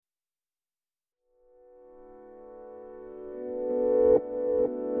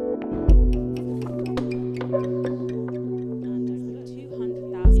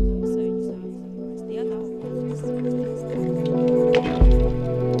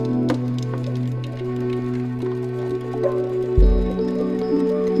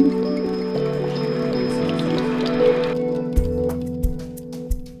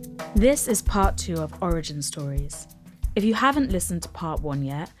This is part 2 of Origin Stories. If you haven't listened to part 1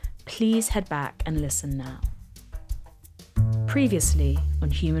 yet, please head back and listen now. Previously on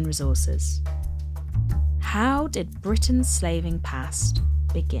Human Resources. How did Britain's slaving past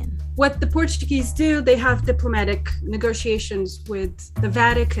begin? What the Portuguese do, they have diplomatic negotiations with the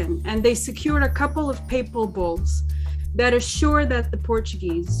Vatican, and they secured a couple of papal bulls that assure that the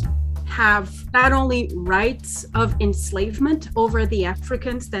Portuguese have not only rights of enslavement over the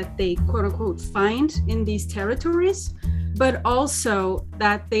Africans that they quote unquote find in these territories, but also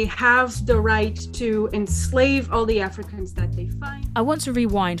that they have the right to enslave all the Africans that they find. I want to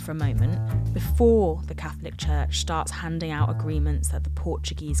rewind for a moment before the Catholic Church starts handing out agreements that the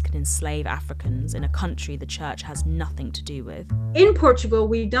Portuguese can enslave Africans in a country the Church has nothing to do with. In Portugal,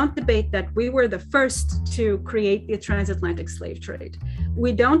 we don't debate that we were the first to create the transatlantic slave trade.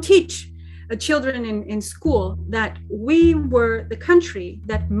 We don't teach children in school that we were the country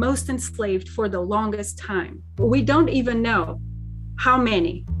that most enslaved for the longest time. We don't even know how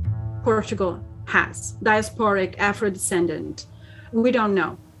many Portugal has, diasporic, Afro-descendant. We don't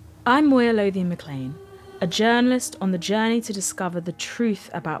know. I'm Moya Lothian-McLean, a journalist on the journey to discover the truth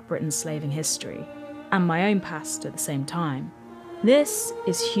about Britain's slaving history, and my own past at the same time. This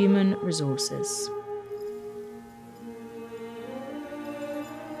is Human Resources.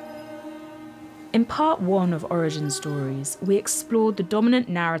 In part 1 of Origin Stories, we explored the dominant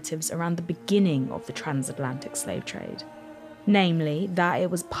narratives around the beginning of the transatlantic slave trade. Namely, that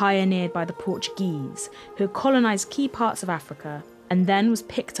it was pioneered by the Portuguese, who had colonised key parts of Africa and then was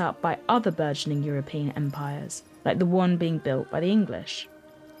picked up by other burgeoning European empires, like the one being built by the English.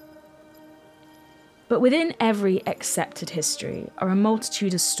 But within every accepted history are a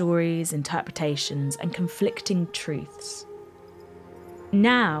multitude of stories, interpretations, and conflicting truths.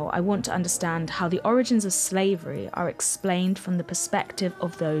 Now, I want to understand how the origins of slavery are explained from the perspective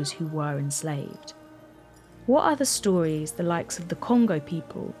of those who were enslaved. What are the stories the likes of the Congo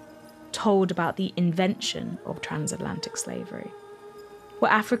people told about the invention of transatlantic slavery? Were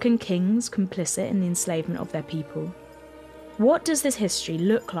African kings complicit in the enslavement of their people? What does this history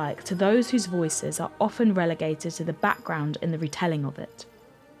look like to those whose voices are often relegated to the background in the retelling of it?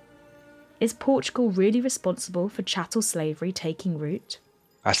 Is Portugal really responsible for chattel slavery taking root?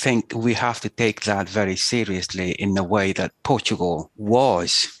 I think we have to take that very seriously in the way that Portugal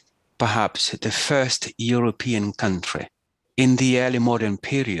was perhaps the first European country in the early modern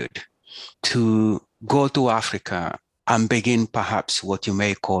period to go to Africa and begin perhaps what you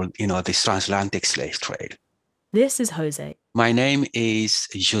may call, this transatlantic slave trade. This is Jose. My name is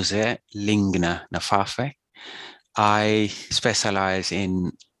José Lingna Nafafe. I specialize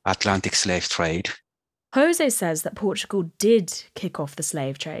in Atlantic slave trade. Jose says that Portugal did kick off the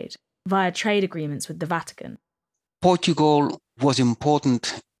slave trade via trade agreements with the Vatican. Portugal was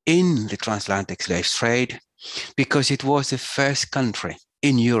important in the transatlantic slave trade because it was the first country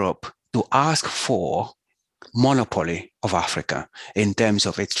in Europe to ask for monopoly of Africa in terms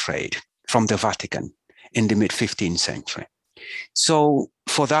of its trade from the Vatican in the mid-15th century. So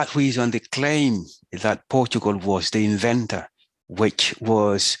for that reason, the claim that Portugal was the inventor, which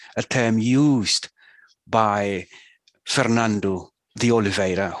was a term used by Fernando de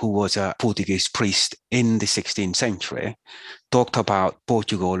Oliveira, who was a Portuguese priest in the 16th century, talked about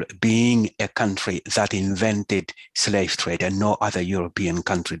Portugal being a country that invented slave trade, and no other European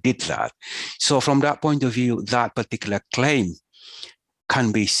country did that. So from that point of view, that particular claim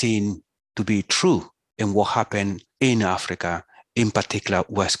can be seen to be true in what happened in Africa, in particular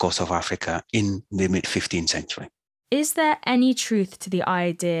west coast of Africa in the mid-15th century. Is there any truth to the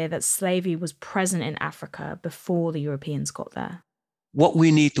idea that slavery was present in Africa before the Europeans got there? What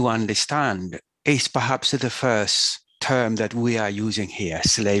we need to understand is perhaps the first term that we are using here,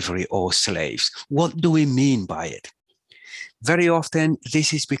 slavery or slaves. What do we mean by it? Very often,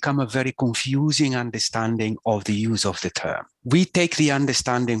 this has become a very confusing understanding of the use of the term. We take the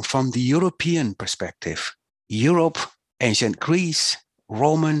understanding from the European perspective. Europe, ancient Greece,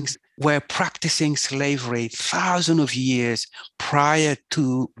 Romans were practicing slavery thousands of years prior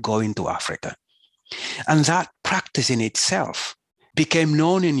to going to Africa. And that practice in itself became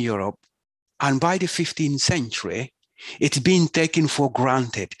known in Europe. And by the 15th century, it's been taken for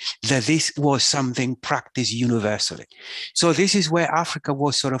granted that this was something practiced universally. So this is where Africa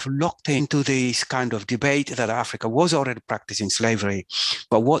was sort of locked into this kind of debate that Africa was already practicing slavery.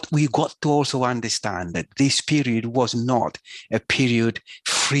 But what we got to also understand that this period was not a period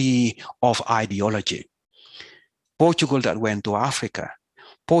free of ideology. Portugal that went to Africa,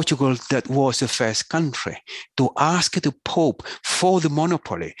 Portugal that was the first country to ask the Pope for the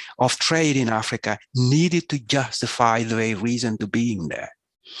monopoly of trade in Africa, needed to justify the very reason to being there.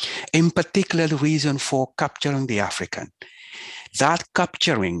 In particular, the reason for capturing the African. That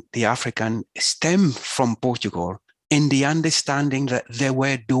capturing the African stemmed from Portugal in the understanding that they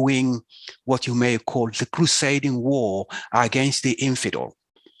were doing what you may call the crusading war against the infidel,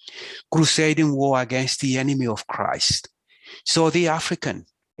 crusading war against the enemy of Christ. So the African,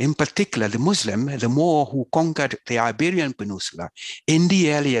 in particular the Muslim, the Moor who conquered the Iberian Peninsula in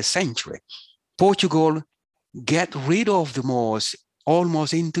the earlier century, Portugal get rid of the Moors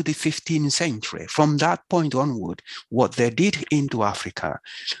almost into the 15th century. From that point onward, what they did into Africa,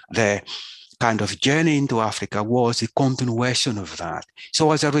 their kind of journey into Africa was a continuation of that.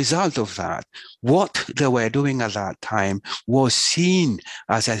 So as a result of that, what they were doing at that time was seen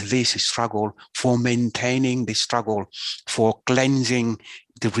as this struggle for maintaining the struggle for cleansing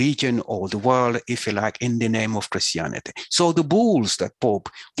the region or the world, if you like, in the name of Christianity. So the bulls that Pope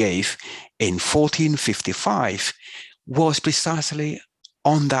gave in 1455 was precisely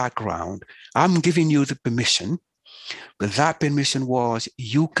on that ground. I'm giving you the permission, but that permission was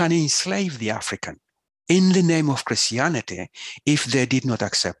you can enslave the African in the name of Christianity if they did not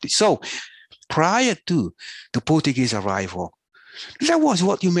accept it. So prior to the Portuguese arrival, there was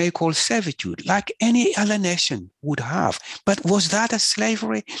what you may call servitude, like any other nation would have. But was that a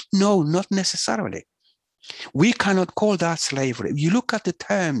slavery? No, not necessarily. We cannot call that slavery. You look at the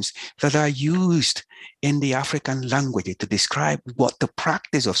terms that are used in the African language to describe what the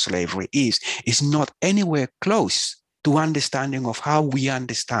practice of slavery is not anywhere close to understanding of how we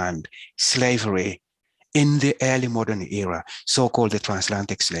understand slavery in the early modern era, so-called the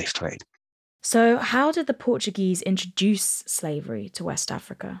transatlantic slave trade. So how did the Portuguese introduce slavery to West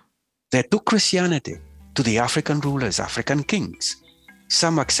Africa? They took Christianity to the African rulers, African kings.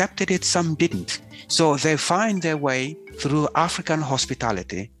 Some accepted it, some didn't. So they find their way through African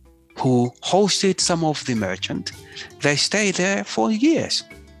hospitality, who hosted some of the merchants. They stayed there for years.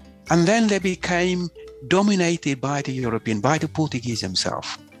 And then they became dominated by the European, by the Portuguese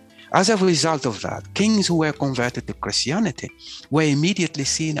themselves. As a result of that, kings who were converted to Christianity were immediately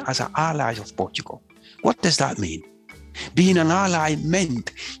seen as allies of Portugal. What does that mean? Being an ally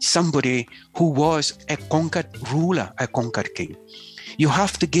meant somebody who was a conquered ruler, a conquered king. You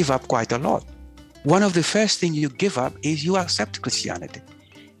have to give up quite a lot. One of the first things you give up is you accept Christianity.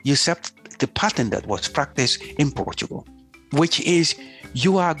 You accept the pattern that was practiced in Portugal, which is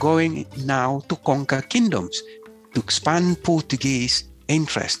you are going now to conquer kingdoms, to expand Portuguese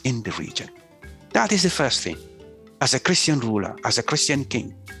interest in the region. That is the first thing, as a Christian ruler, as a Christian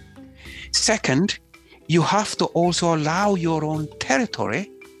king. Second, you have to also allow your own territory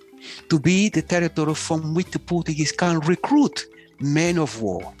to be the territory from which the Portuguese can recruit men of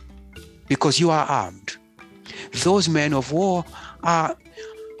war, because you are armed. Those men of war are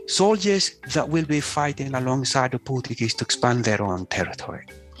soldiers that will be fighting alongside the Portuguese to expand their own territory.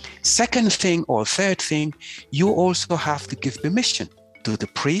 Second thing or third thing, you also have to give permission to the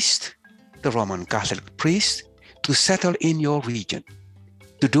priest, the Roman Catholic priest, to settle in your region,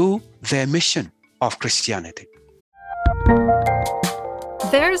 to do their mission of Christianity.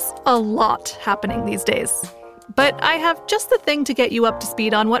 There's a lot happening these days, but I have just the thing to get you up to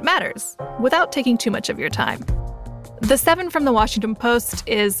speed on what matters, without taking too much of your time. The 7 from the Washington Post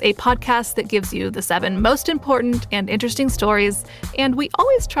is a podcast that gives you the 7 most important and interesting stories, and we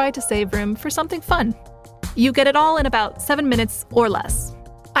always try to save room for something fun. You get it all in about 7 minutes or less.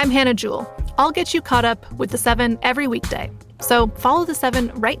 I'm Hannah Jewell. I'll get you caught up with the 7 every weekday. So follow the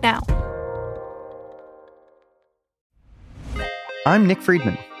 7 right now. I'm Nick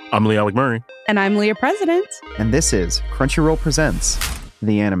Friedman. I'm Lee Alec Murray. And I'm Leah President. And this is Crunchyroll Presents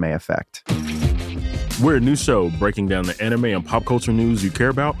The Anime Effect. We're a new show breaking down the anime and pop culture news you care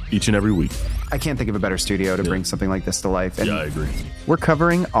about each and every week. I can't think of a better studio to bring something like this to life. And I agree. We're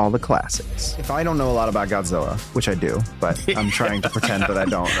covering all the classics. If I don't know a lot about Godzilla, which I do, but I'm trying to pretend that I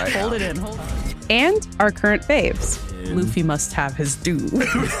don't right now. Hold it in. And our current faves. Luffy must have his due.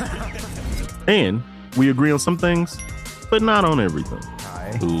 And we agree on some things, but not on everything.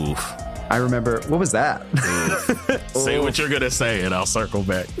 Oof. I remember, what was that? Say what you're going to say and I'll circle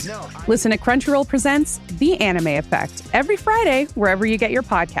back. Listen to Crunchyroll Presents The Anime Effect every Friday, wherever you get your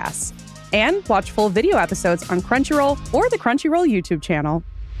podcasts. And watch full video episodes on Crunchyroll or the Crunchyroll YouTube channel.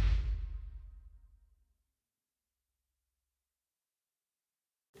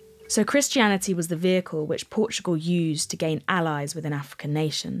 So Christianity was the vehicle which Portugal used to gain allies within African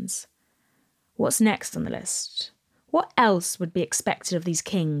nations. What's next on the list? What else would be expected of these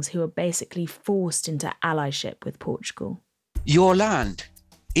kings who were basically forced into allyship with Portugal? Your land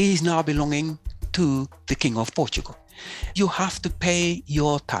is now belonging to the King of Portugal. You have to pay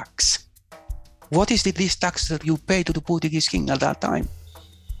your tax. What is the least tax that you pay to the Portuguese king at that time?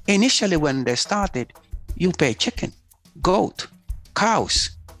 Initially, when they started, you pay chicken, goat,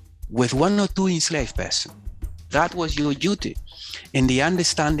 cows, with 1 or 2 enslaved persons. That was your duty in the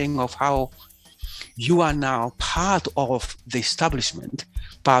understanding of how you are now part of the establishment,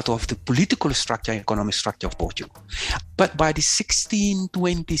 part of the political structure, economic structure of Portugal. But by the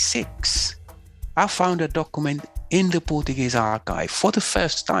 1626, I found a document in the Portuguese archive for the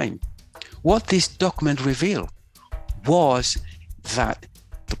first time. What this document revealed was that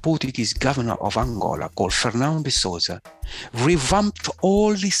the Portuguese governor of Angola, called Fernão de Sousa, revamped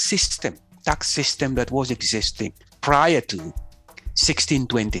all the tax system that was existing prior to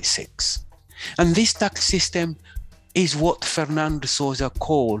 1626. And this tax system is what Fernão de Sousa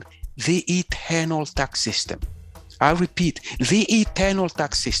called the eternal tax system. I repeat, the eternal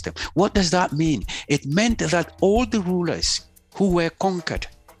tax system. What does that mean? It meant that all the rulers who were conquered,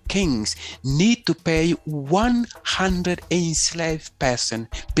 kings, need to pay 100 enslaved persons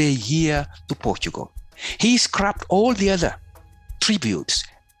per year to Portugal. He scrapped all the other tributes,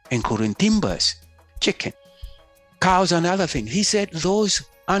 including timbers, chicken, cows, and other things. He said those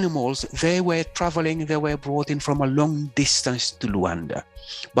animals, they were brought in from a long distance to Luanda.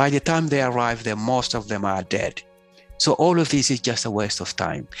 By the time they arrived there, most of them are dead. So all of this is just a waste of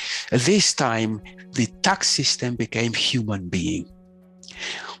time. At this time, the tax system became human being.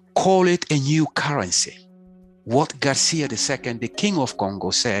 Call it a new currency. What Garcia II, the king of Congo,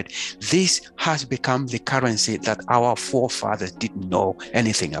 said, this has become the currency that our forefathers didn't know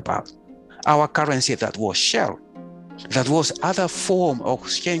anything about. Our currency that was shell, that was other form of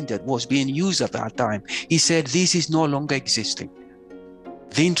exchange that was being used at that time. He said, this is no longer existing.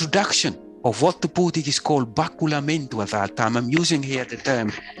 The introduction of what the Portuguese call baculamento at that time, I'm using here the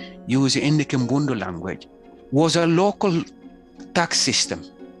term used in the Kimbundu language, was a local tax system.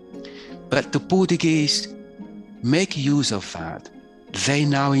 But the Portuguese make use of that. They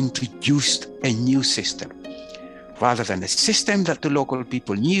now introduced a new system. Rather than a system that the local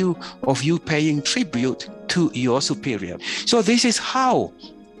people knew of you paying tribute to your superior. So this is how,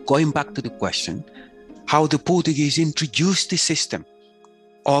 going back to the question, how the Portuguese introduced the system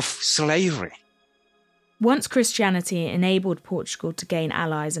of slavery. Once Christianity enabled Portugal to gain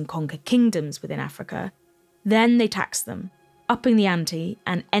allies and conquer kingdoms within Africa, then they taxed them, upping the ante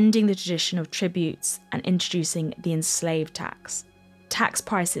and ending the tradition of tributes and introducing the enslaved tax. Tax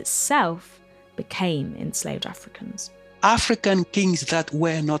price itself became enslaved Africans. African kings that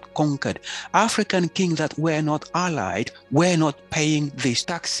were not conquered, African kings that were not allied, were not paying these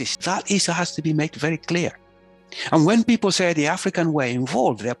taxes. That has to be made very clear. And when people say the African were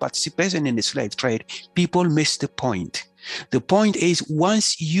involved, their participation in the slave trade, people miss the point. The point is,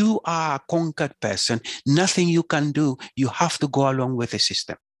 once you are a conquered person, nothing you can do, you have to go along with the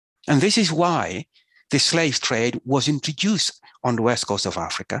system. And this is why the slave trade was introduced on the west coast of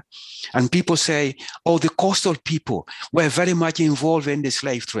Africa. And people say, oh, the coastal people were very much involved in the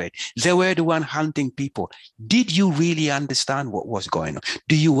slave trade. They were the one hunting people. Did you really understand what was going on?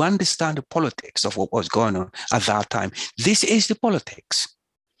 Do you understand the politics of what was going on at that time? This is the politics.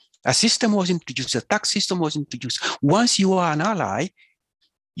 A system was introduced, a tax system was introduced. Once you are an ally,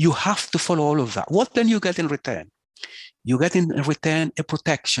 you have to follow all of that. What then you get in return? You get in return a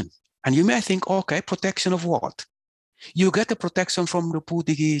protection. And you may think, okay, protection of what? You get a protection from the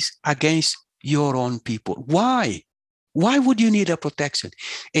Portuguese against your own people. Why? Why would you need a protection?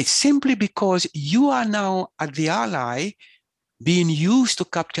 It's simply because you are now at the ally being used to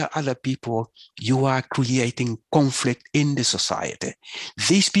capture other people. You are creating conflict in the society.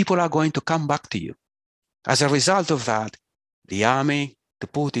 These people are going to come back to you. As a result of that, the army, the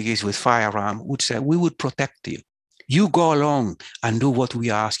Portuguese with firearm would say, we would protect you. You go along and do what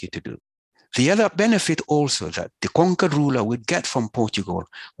we ask you to do. The other benefit also that the conquered ruler would get from Portugal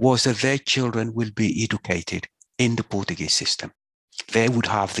was that their children will be educated in the Portuguese system. They would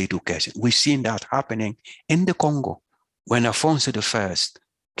have the education. We've seen that happening in the Congo when Afonso I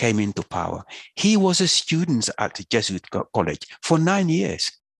came into power. He was a student at the Jesuit college for 9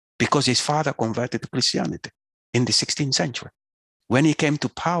 years because his father converted to Christianity in the 16th century. When he came to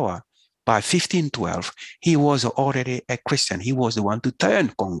power, by 1512, he was already a Christian. He was the one to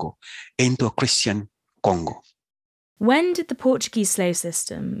turn Congo into a Christian Congo. When did the Portuguese slave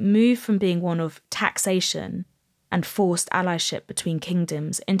system move from being one of taxation and forced allyship between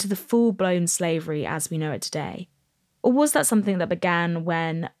kingdoms into the full-blown slavery as we know it today? Or was that something that began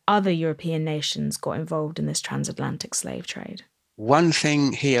when other European nations got involved in this transatlantic slave trade? One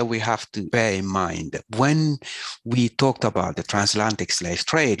thing here we have to bear in mind, that when we talked about the transatlantic slave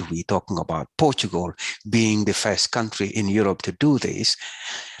trade, we're talking about Portugal being the first country in Europe to do this.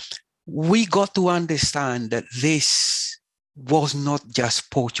 We got to understand that this was not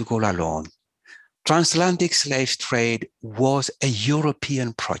just Portugal alone. Transatlantic slave trade was a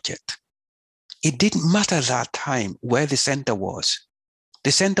European project. It didn't matter at that time where the center was.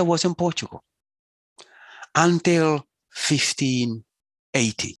 The center was in Portugal until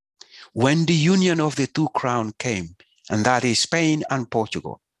 1580, when the union of the two crowns came, and that is Spain and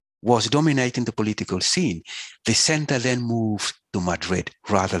Portugal, was dominating the political scene. The center then moved to Madrid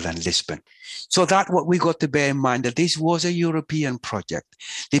rather than Lisbon. So that's what we got to bear in mind, that this was a European project.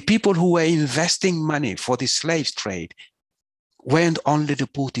 The people who were investing money for the slave trade weren't only the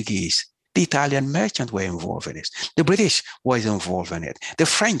Portuguese. The Italian merchants were involved in it. The British was involved in it. The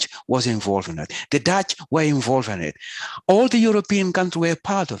French was involved in it. The Dutch were involved in it. All the European countries were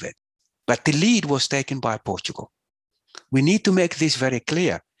part of it, but the lead was taken by Portugal. We need to make this very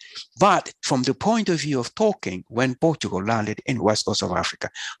clear. But from the point of view of talking, when Portugal landed in West Coast of Africa,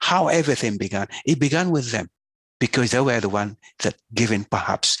 how everything began, it began with them, because they were the one that given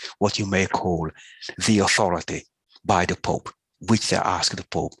perhaps what you may call the authority by the Pope, which they asked the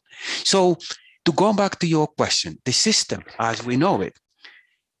Pope. So to go back to your question, the system as we know it,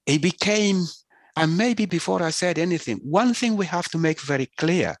 it became, and maybe before I said anything, one thing we have to make very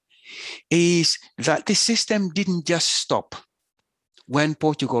clear is that the system didn't just stop when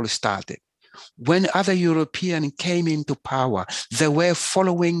Portugal started. When other Europeans came into power, they were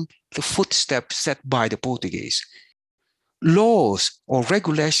following the footsteps set by the Portuguese. Laws or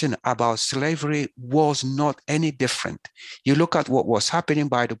regulation about slavery was not any different. You look at what was happening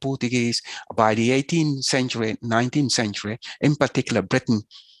by the Portuguese by the 18th century, 19th century, in particular Britain,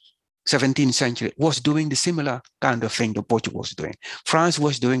 17th century, was doing the similar kind of thing that Portugal was doing. France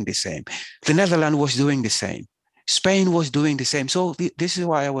was doing the same. The Netherlands was doing the same. Spain was doing the same. So this is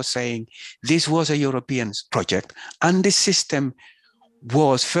why I was saying this was a European project, and the system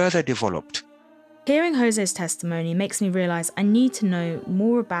was further developed. Hearing Jose's testimony makes me realise I need to know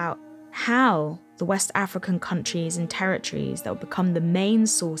more about how the West African countries and territories that would become the main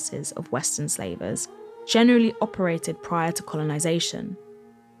sources of Western slavers generally operated prior to colonisation.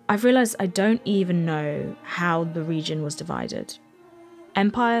 I've realised I don't even know how the region was divided.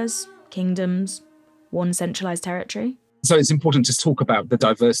 Empires, kingdoms, one centralised territory? So it's important to talk about the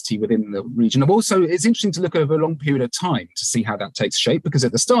diversity within the region. And also, it's interesting to look over a long period of time to see how that takes shape, because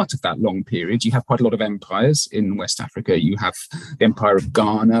at the start of that long period, you have quite a lot of empires in West Africa. You have the Empire of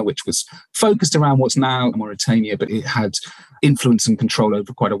Ghana, which was focused around what's now Mauritania, but it had influence and control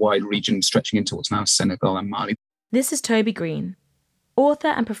over quite a wide region stretching into what's now Senegal and Mali. This is Toby Green, author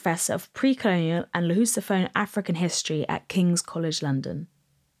and professor of pre-colonial and Lusophone African history at King's College London.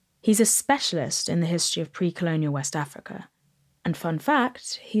 He's a specialist in the history of pre-colonial West Africa. And fun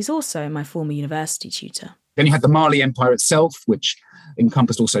fact, he's also my former university tutor. Then you had the Mali Empire itself, which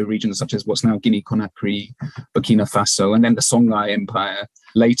encompassed also regions such as what's now Guinea-Conakry, Burkina Faso, and then the Songhai Empire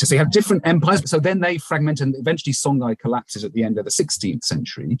later. So you have different empires. So then they fragmented, and eventually Songhai collapses at the end of the 16th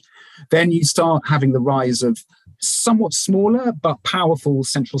century. Then you start having the rise of somewhat smaller but powerful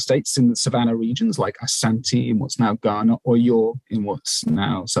central states in the savannah regions like Asante in what's now Ghana, or Oyo in what's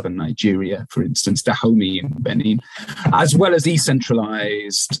now southern Nigeria, for instance, Dahomey in Benin, as well as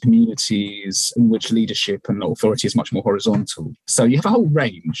decentralized communities in which leadership and authority is much more horizontal. So you have a whole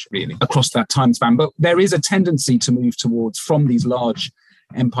range really across that time span, but there is a tendency to move towards, from these large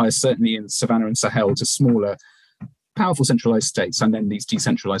empires, certainly in Savannah and Sahel, to smaller, powerful centralized states, and then these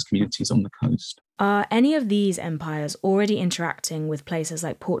decentralized communities on the coast. Are any of these empires already interacting with places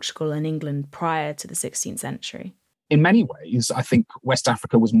like Portugal and England prior to the 16th century? In many ways, I think West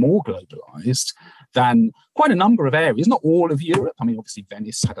Africa was more globalized than quite a number of areas, not all of Europe. I mean, obviously,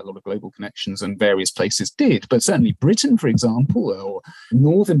 Venice had a lot of global connections and various places did, but certainly Britain, for example, or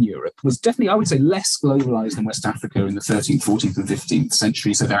Northern Europe was definitely, I would say, less globalized than West Africa in the 13th, 14th and 15th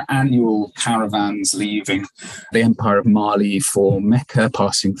century. So there are annual caravans leaving the Empire of Mali for Mecca,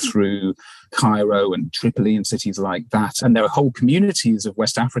 passing through Cairo and Tripoli and cities like that. And there are whole communities of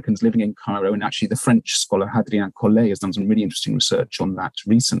West Africans living in Cairo. And actually the French scholar Hadrien Collet has done some really interesting research on that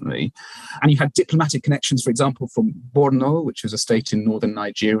recently. And you had diplomatic connections, for example, from Borno, which was a state in northern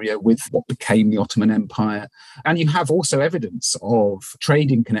Nigeria, with what became the Ottoman Empire. And you have also evidence of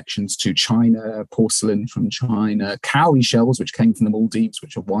trading connections to China, porcelain from China, cowrie shells, which came from the Maldives,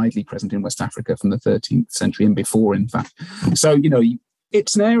 which are widely present in West Africa from the 13th century and before, in fact. So,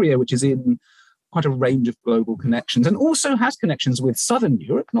 it's an area which is in quite a range of global connections and also has connections with Southern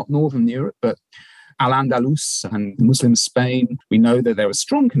Europe, not Northern Europe, but Al-Andalus and Muslim Spain. We know that there are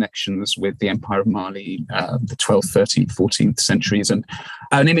strong connections with the Empire of Mali, the 12th, 13th, 14th centuries. And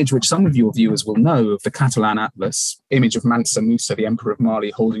an image which some of your viewers will know of the Catalan Atlas, image of Mansa Musa, the Emperor of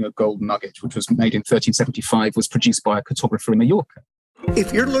Mali, holding a gold nugget, which was made in 1375, was produced by a cartographer in Mallorca.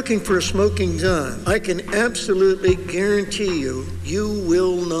 If you're looking for a smoking gun, I can absolutely guarantee you, you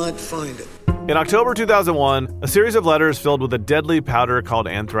will not find it. In October 2001, a series of letters filled with a deadly powder called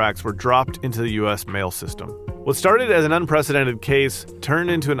anthrax were dropped into the U.S. mail system. What started as an unprecedented case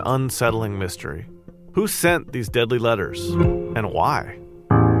turned into an unsettling mystery. Who sent these deadly letters, and why?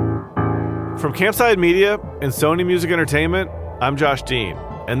 From Campside Media and Sony Music Entertainment, I'm Josh Dean,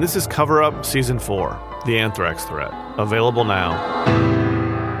 and this is Cover Up Season 4, The Anthrax Threat, available now.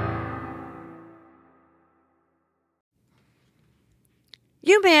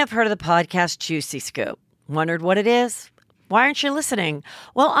 You may have heard of the podcast Juicy Scoop. Wondered what it is? Why aren't you listening?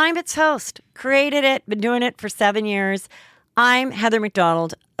 Well, I'm its host. Created it, been doing it for 7 years. I'm Heather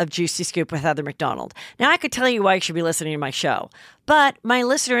McDonald of Juicy Scoop with Heather McDonald. Now, I could tell you why you should be listening to my show, but my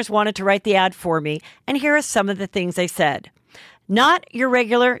listeners wanted to write the ad for me, and here are some of the things they said. Not your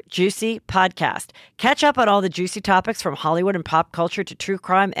regular juicy podcast. Catch up on all the juicy topics from Hollywood and pop culture to true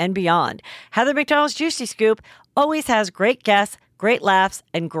crime and beyond. Heather McDonald's Juicy Scoop always has great guests, great laughs,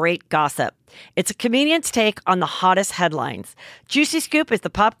 and great gossip. It's a comedian's take on the hottest headlines. Juicy Scoop is the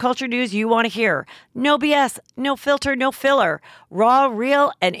pop culture news you want to hear. No BS, no filter, no filler. Raw,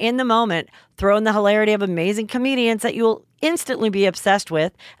 real, and in the moment. Throw in the hilarity of amazing comedians that you'll instantly be obsessed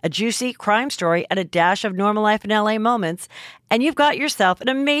with, a juicy crime story, and a dash of normal life in LA moments, and you've got yourself an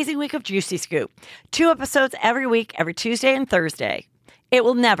amazing week of Juicy Scoop. 2 episodes every week, every Tuesday and Thursday. It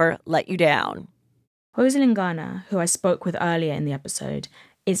will never let you down. Jose Lingana, who I spoke with earlier in the episode,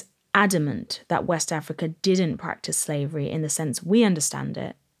 is adamant that West Africa didn't practice slavery in the sense we understand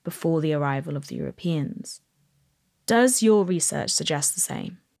it before the arrival of the Europeans. Does your research suggest the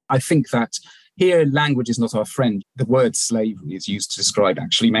same? I think that here language is not our friend. The word slavery is used to describe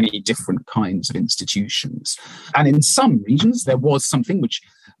actually many different kinds of institutions. And in some regions, there was something which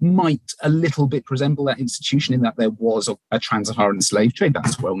might a little bit resemble that institution in that there was a trans-Saharan slave trade.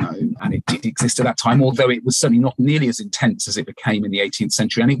 That's well known, and it did exist at that time, although it was certainly not nearly as intense as it became in the 18th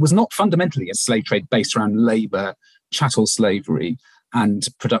century. And it was not fundamentally a slave trade based around labour, chattel slavery, and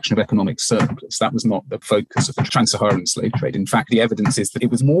production of economic surplus. That was not the focus of the trans-Saharan slave trade. In fact, the evidence is that it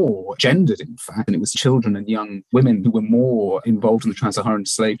was more gendered, in fact, and it was children and young women who were more involved in the trans-Saharan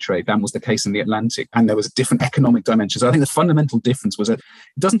slave trade than was the case in the Atlantic. And there was a different economic dimension. So I think the fundamental difference was that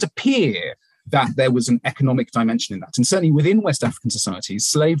it doesn't appear that there was an economic dimension in that. And certainly within West African societies,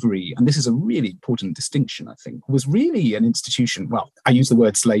 slavery, and this is a really important distinction, I think, was really an institution. Well, I use the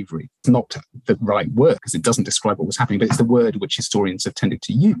word slavery. It's not the right word because it doesn't describe what was happening, but it's the word which historians have tended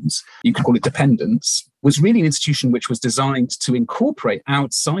to use. You could call it dependence. Was really an institution which was designed to incorporate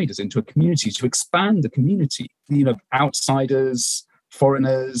outsiders into a community, to expand the community. You know, outsiders,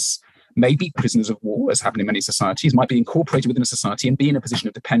 foreigners, maybe prisoners of war, as happened in many societies, might be incorporated within a society and be in a position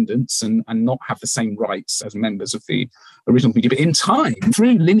of dependence and not have the same rights as members of the original community. But in time,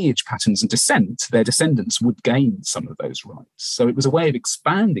 through lineage patterns and descent, their descendants would gain some of those rights. So it was a way of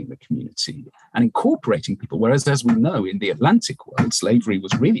expanding the community and incorporating people, whereas, as we know, in the Atlantic world, slavery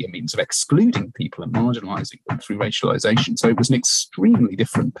was really a means of excluding people and marginalising them through racialisation. So it was an extremely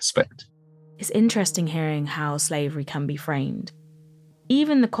different perspective. It's interesting hearing how slavery can be framed.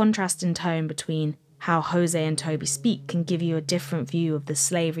 Even the contrast in tone between how Jose and Toby speak can give you a different view of the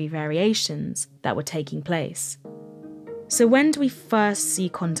slavery variations that were taking place. So when do we first see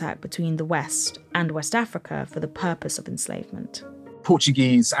contact between the West and West Africa for the purpose of enslavement?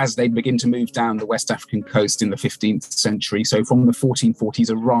 Portuguese, as they begin to move down the West African coast in the 15th century, so from the 1440s,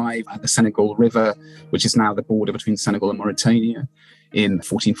 arrive at the Senegal River, which is now the border between Senegal and Mauritania, in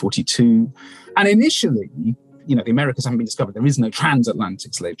 1442. And initially, you know, the Americas haven't been discovered. There is no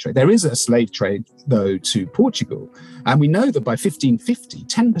transatlantic slave trade. There is a slave trade, though, to Portugal. And we know that by 1550,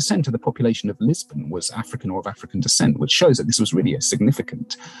 10% of the population of Lisbon was African or of African descent, which shows that this was really a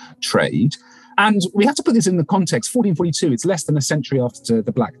significant trade. And we have to put this in the context. 1442, it's less than a century after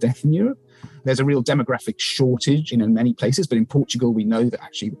the Black Death in Europe. There's a real demographic shortage in many places, but in Portugal, we know that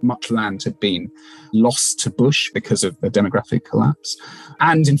actually much land had been lost to bush because of the demographic collapse.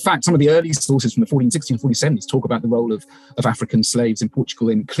 And in fact, some of the early sources from the 1460s and 1470s talk about the role of African slaves in Portugal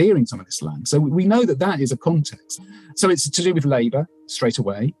in clearing some of this land. So we know that that is a context. So it's to do with labour straight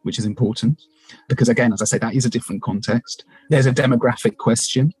away, which is important, because again, as I say, that is a different context. There's a demographic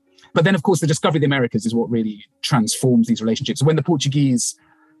question. But then, of course, the discovery of the Americas is what really transforms these relationships. So when the Portuguese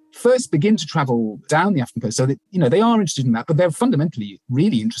first begin to travel down the African coast. So that, they are interested in that, but they're fundamentally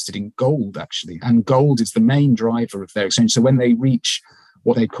really interested in gold, actually. And gold is the main driver of their exchange. So when they reach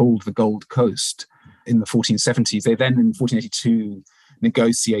what they called the Gold Coast in the 1470s, they then in 1482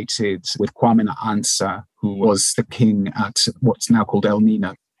 negotiated with Kwame Ansa, who was the king at what's now called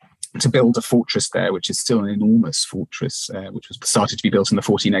Elmina, to build a fortress there, which is still an enormous fortress, which was started to be built in the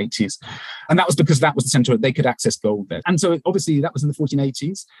 1480s. And that was because that was the center, they could access gold there. And so obviously that was in the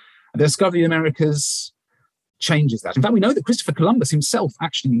 1480s. The discovery of the Americas changes that. In fact, we know that Christopher Columbus himself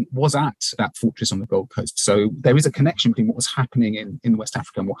actually was at that fortress on the Gold Coast. So there is a connection between what was happening in West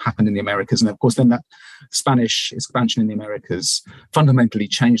Africa and what happened in the Americas. And of course, then that Spanish expansion in the Americas fundamentally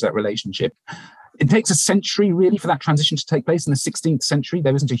changed that relationship. It takes a century, really, for that transition to take place. In the 16th century,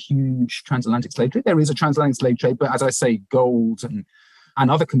 there isn't a huge transatlantic slave trade. There is a transatlantic slave trade, but as I say, gold and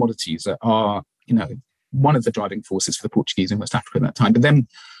other commodities are, one of the driving forces for the Portuguese in West Africa at that time. But then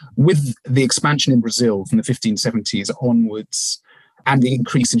with the expansion in Brazil from the 1570s onwards and the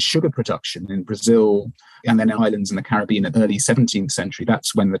increase in sugar production in Brazil and then in islands in the Caribbean in the early 17th century,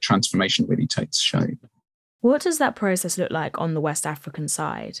 that's when the transformation really takes shape. What does that process look like on the West African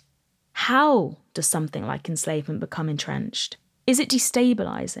side? How does something like enslavement become entrenched? Is it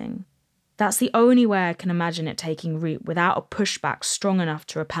destabilizing? That's the only way I can imagine it taking root without a pushback strong enough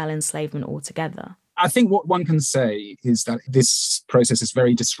to repel enslavement altogether. I think what one can say is that this process is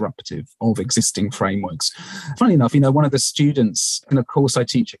very disruptive of existing frameworks. Funny enough, one of the students in a course I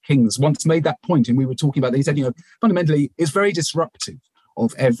teach at King's once made that point, and we were talking about that. He said, fundamentally, it's very disruptive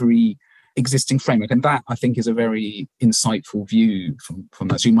of every existing framework. And that, I think, is a very insightful view from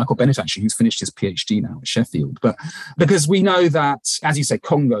that student, Michael Bennett, actually, who's finished his PhD now at Sheffield. But because we know that, as you say,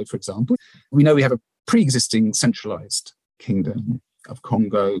 Congo, for example, we know we have a pre-existing centralized kingdom of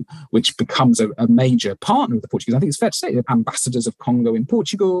Congo, which becomes a major partner of the Portuguese. I think it's fair to say they're ambassadors of Congo in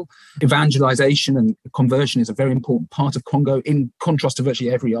Portugal. Evangelization and conversion is a very important part of Congo, in contrast to virtually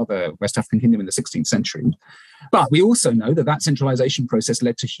every other West African kingdom in the 16th century. But we also know that centralization process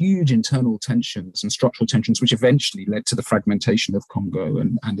led to huge internal tensions and structural tensions, which eventually led to the fragmentation of Congo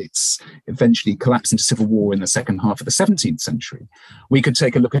and its eventually collapse into civil war in the second half of the 17th century. We could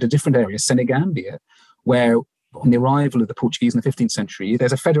take a look at a different area, Senegambia, where on the arrival of the Portuguese in the 15th century,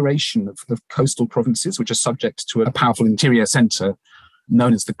 there's a federation of coastal provinces which are subject to a powerful interior centre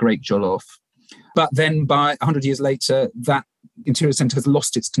known as the Great Jollof. But then by 100 years later, that interior centre has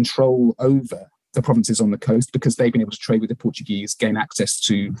lost its control over the provinces on the coast because they've been able to trade with the Portuguese, gain access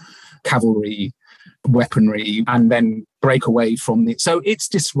to cavalry, weaponry, and then break away from it. So it's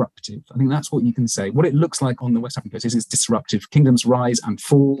disruptive. I think that's what you can say. What it looks like on the West African coast is it's disruptive. Kingdoms rise and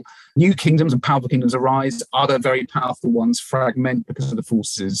fall. New kingdoms and powerful kingdoms arise. Other very powerful ones fragment because of the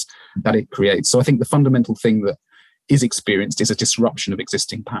forces that it creates. So I think the fundamental thing that is experienced is a disruption of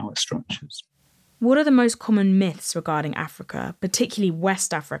existing power structures. What are the most common myths regarding Africa, particularly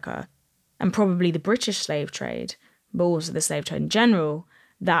West Africa, and probably the British slave trade, but also the slave trade in general,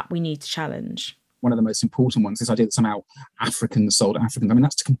 that we need to challenge? One of the most important ones, this idea that somehow Africans sold Africans. I mean,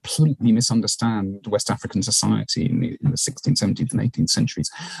 that's to completely misunderstand West African society in the 16th, 17th and 18th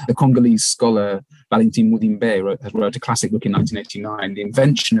centuries. The Congolese scholar Valentin Mudimbe wrote a classic book in 1989, The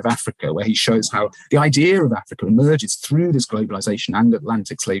Invention of Africa, where he shows how the idea of Africa emerges through this globalization and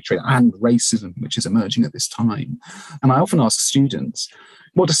Atlantic slave trade and racism, which is emerging at this time. And I often ask students,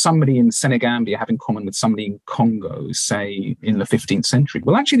 what does somebody in Senegambia have in common with somebody in Congo, say, in the 15th century?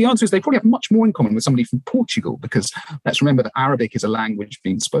 Well, actually, the answer is they probably have much more in common with somebody from Portugal, because let's remember that Arabic is a language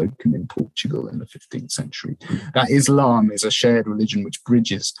being spoken in Portugal in the 15th century. That Islam is a shared religion which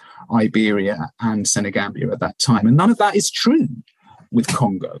bridges Iberia and Senegambia at that time. And none of that is true with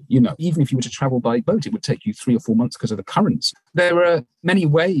Congo. Even if you were to travel by boat, it would take you 3 or 4 months because of the currents. There are many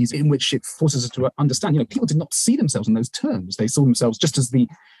ways in which it forces us to understand, people did not see themselves in those terms. They saw themselves just as the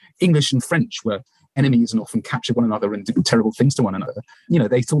English and French were enemies and often captured one another and did terrible things to one another.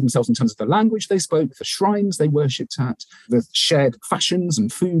 They saw themselves in terms of the language they spoke, the shrines they worshipped at, the shared fashions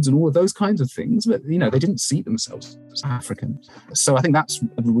and foods and all of those kinds of things. But, they didn't see themselves as Africans. So I think that's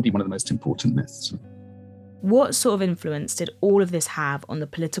really one of the most important myths. What sort of influence did all of this have on the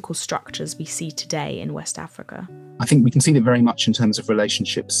political structures we see today in West Africa? I think we can see that very much in terms of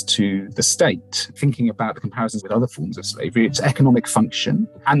relationships to the state. Thinking about the comparisons with other forms of slavery, its economic function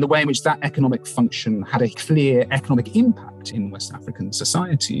and the way in which that economic function had a clear economic impact in West African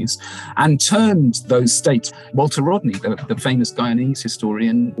societies and turned those states. Walter Rodney, the famous Guyanese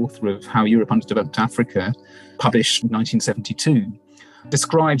historian, author of How Europe Underdeveloped Africa, published in 1972,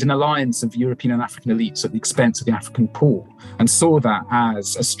 described an alliance of European and African elites at the expense of the African poor, and saw that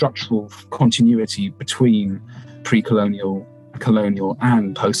as a structural continuity between pre-colonial colonial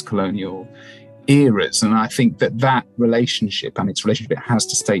and post-colonial eras. And I think that relationship and its relationship it has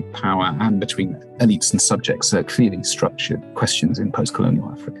to state power and between elites and subjects are clearly structured questions in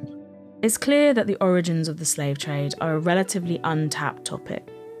post-colonial Africa. It's clear that the origins of the slave trade are a relatively untapped topic,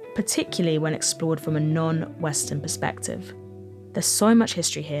 particularly when explored from a non-Western perspective. There's so much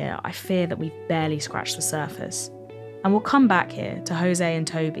history here, I fear that we've barely scratched the surface. And we'll come back here to Jose and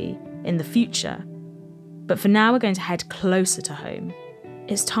Toby in the future. But for now, we're going to head closer to home.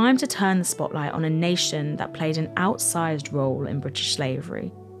 It's time to turn the spotlight on a nation that played an outsized role in British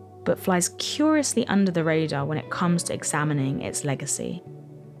slavery, but flies curiously under the radar when it comes to examining its legacy.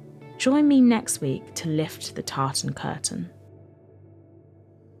 Join me next week to lift the tartan curtain.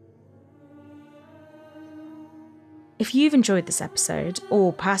 If you've enjoyed this episode,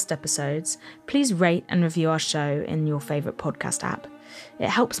 or past episodes, please rate and review our show in your favourite podcast app. It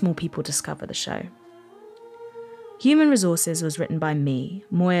helps more people discover the show. Human Resources was written by me,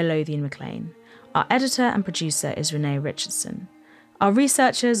 Moya Lothian-McLean. Our editor and producer is Renee Richardson. Our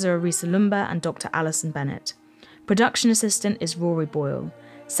researchers are Arisa Lumba and Dr. Alison Bennett. Production assistant is Rory Boyle.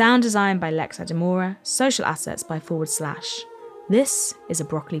 Sound design by Lex Ademora. Social assets by /. This is a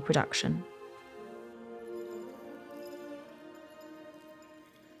Broccoli production.